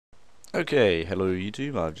Okay, hello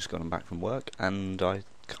YouTube. I've just gotten back from work and I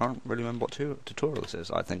can't really remember what tutorial this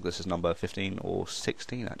is. I think this is number 15 or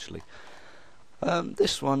 16 actually.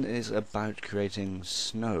 This one is about creating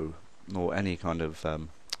snow or any kind of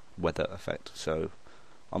weather effect.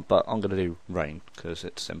 But I'm going to do rain because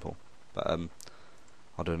it's simple. But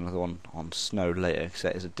I'll do another one on snow later because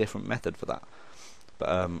there is a different method for that.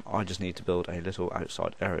 But I just need to build a little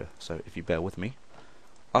outside area. So if you bear with me,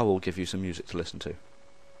 I will give you some music to listen to.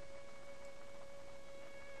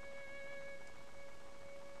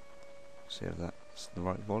 See if that's the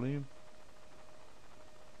right volume.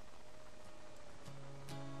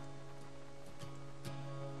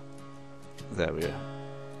 There we go.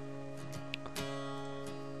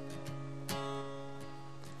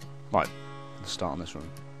 Right, let's start on this one.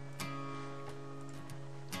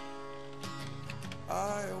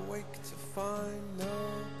 I awake to find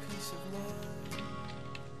no peace of mind.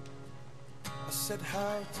 I said,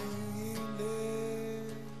 how do you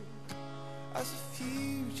live as a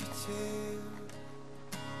fugitive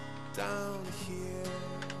down here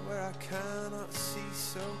where I cannot see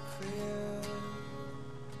so clear?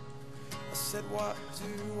 I said, what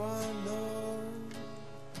do I know?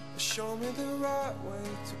 Show me the right way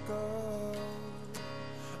to go.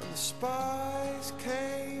 And the spies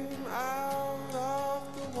came out of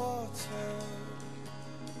the water.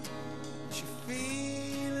 And you're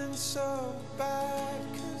feeling so bad,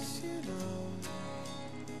 'cause you know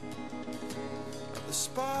and the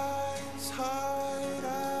spies hide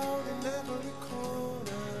out in every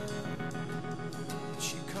corner, but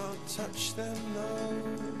you can't touch them, no,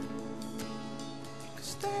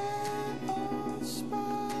 'cause they're all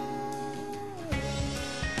spies.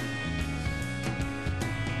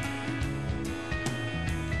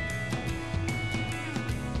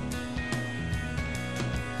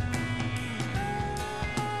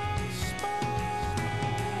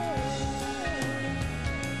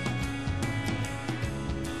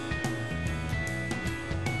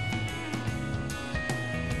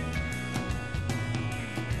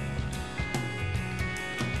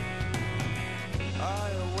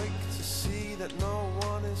 I awake to see that no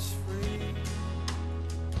one is free.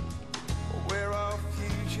 We're all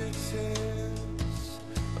fugitives.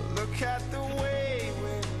 Look at the way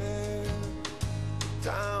we live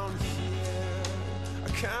down here. I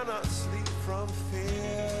cannot sleep from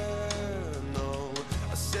fear, no.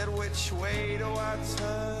 I said, which way do I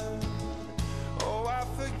turn? Oh, I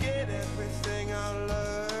forget everything I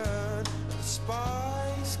learned. The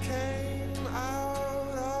spies came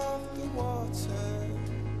out of the water,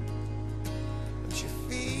 and you're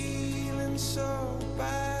feeling so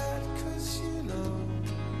bad, 'cause you know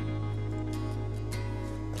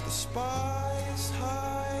that the spies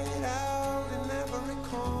hide out in every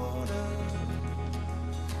corner,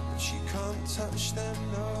 but you can't touch them,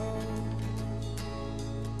 no,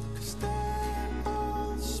 'cause they're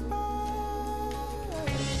all spies.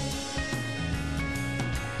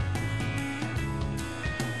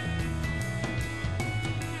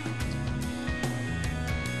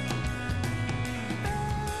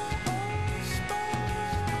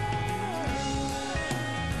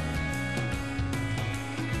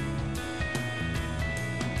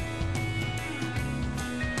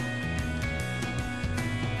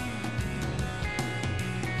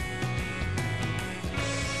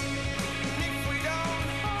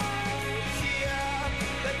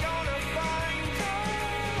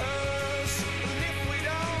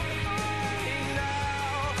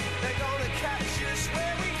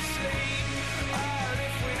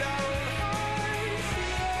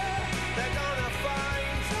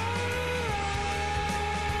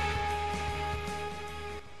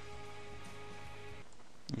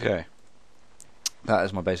 Okay, that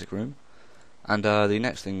is my basic room, and the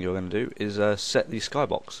next thing you're going to do is set the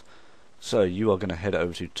skybox. So you are going to head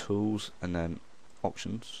over to Tools and then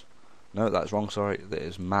Options. No, that's wrong. Sorry, that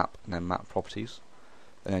is Map and then Map Properties.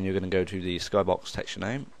 And then you're going to go to the skybox texture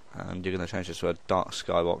name, and you're going to change this to a dark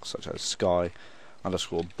skybox such as Sky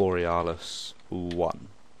underscore Borealis 1.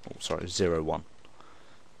 Oh, sorry, 01.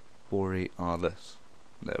 Borealis.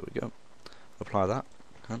 There we go. Apply that.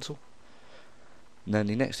 Cancel. And then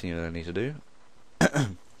the next thing you're going to need to do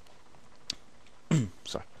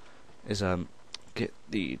sorry, is get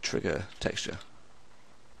the trigger texture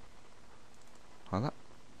like that.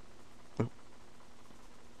 Oh.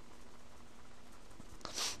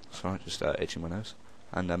 Sorry, just itching my nose.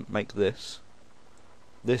 And make this.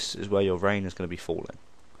 This is where your rain is going to be falling.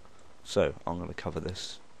 So I'm going to cover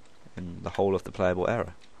this in the whole of the playable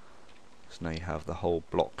area. So now you have the whole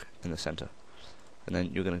block in the center. And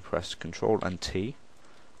then you're going to press Control and T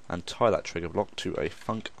and tie that trigger block to a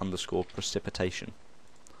func underscore precipitation.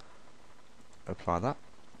 apply that,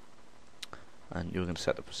 and you're going to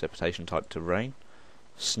set the precipitation type to rain.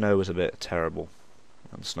 Snow is a bit terrible,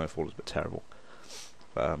 and snowfall is a bit terrible.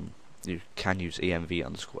 But you can use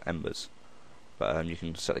env_embers, but you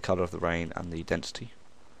can set the colour of the rain and the density.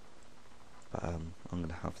 But I'm going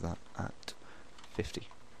to have that at 50,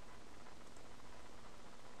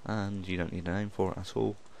 and you don't need a name for it at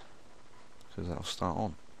all, because that'll start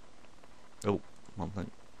on. Oh, one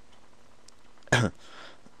thing. There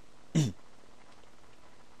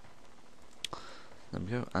we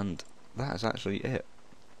go, and that is actually it,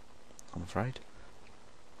 I'm afraid.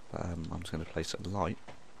 But I'm just going to place a light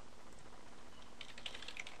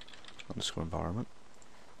underscore environment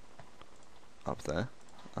up there,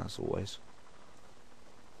 as always,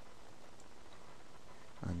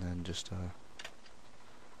 and then just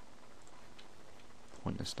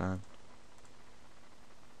point this down,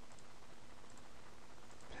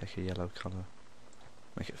 pick a yellow colour,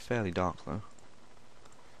 make it fairly dark though,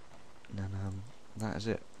 and then that is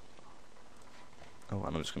it. Oh,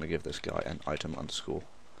 and I'm just going to give this guy an item underscore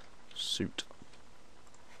suit.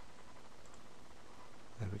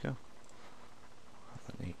 There we go.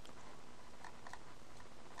 Neat.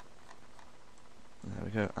 There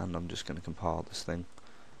we go, and I'm just going to compile this thing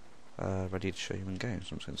ready to show you in game.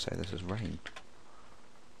 So I'm just going to say this is rain.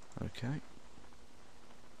 Okay.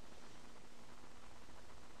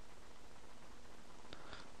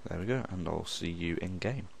 There we go, and I'll see you in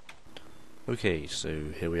game. Okay, so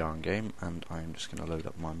here we are in game, and I'm just going to load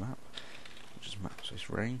up my map, which is map says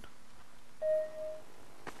rain.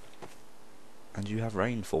 And you have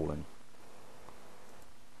rain falling,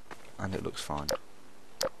 and it looks fine.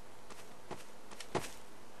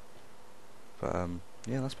 But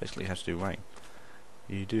yeah, that's basically how to do rain.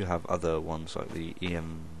 You do have other ones like the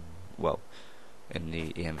in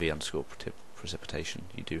the env_precipitation,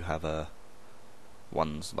 you do have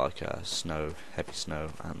ones like snow, heavy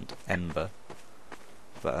snow, and ember.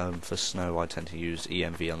 But for snow, I tend to use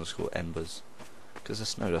env_embers, because the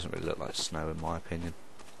snow doesn't really look like snow in my opinion.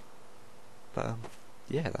 But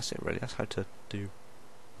yeah, that's it really. That's how to do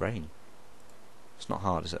rain. It's not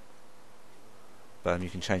hard, is it? But you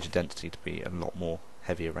can change the density to be a lot more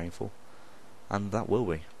heavier rainfall, and that will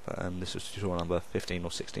be. But this is tutorial number 15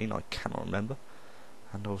 or 16, I cannot remember,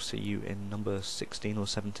 and I'll see you in number 16 or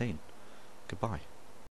 17. Goodbye.